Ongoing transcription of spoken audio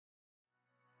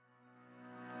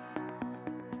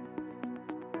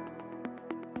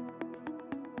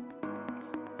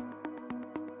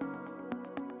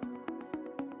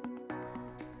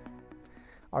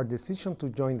Our decision to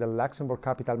join the Luxembourg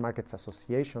Capital Markets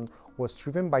Association was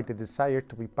driven by the desire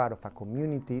to be part of a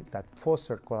community that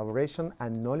fostered collaboration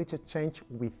and knowledge exchange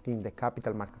within the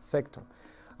capital market sector.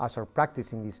 As our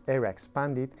practice in this area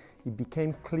expanded, it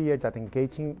became clear that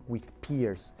engaging with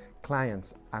peers,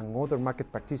 clients, and other market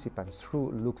participants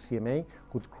through LuxCMA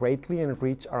could greatly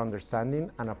enrich our understanding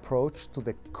and approach to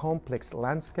the complex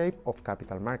landscape of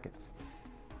capital markets.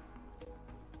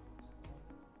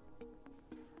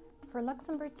 For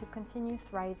Luxembourg to continue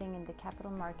thriving in the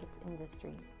capital markets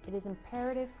industry, it is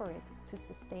imperative for it to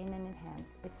sustain and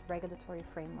enhance its regulatory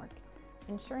framework,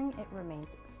 ensuring it remains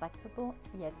flexible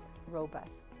yet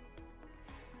robust.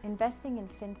 Investing in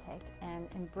fintech and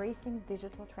embracing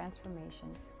digital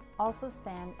transformation also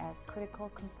stand as critical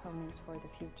components for the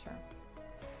future.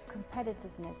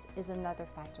 Competitiveness is another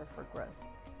factor for growth.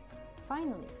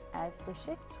 Finally, as the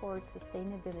shift towards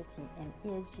sustainability and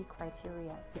ESG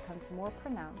criteria becomes more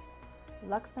pronounced,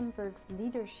 Luxembourg's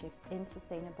leadership in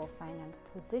sustainable finance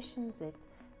positions it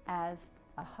as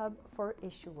a hub for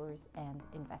issuers and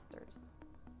investors.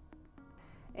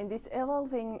 In this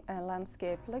evolving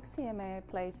landscape, LuxCMA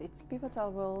plays its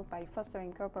pivotal role by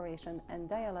fostering cooperation and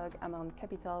dialogue among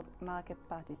capital market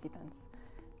participants.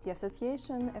 The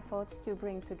association efforts to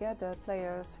bring together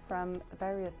players from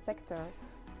various sectors,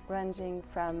 ranging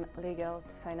from legal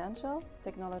to financial,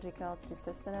 technological to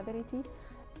sustainability,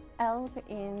 help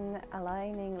in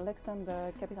aligning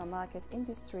Luxembourg capital market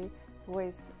industry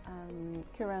with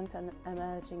current and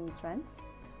emerging trends.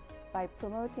 By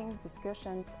promoting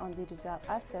discussions on digital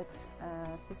assets,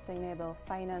 sustainable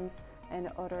finance, and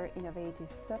other innovative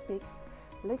topics,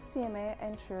 LuxCMA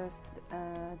ensures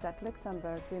that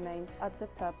Luxembourg remains at the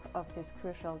top of these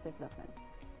crucial developments.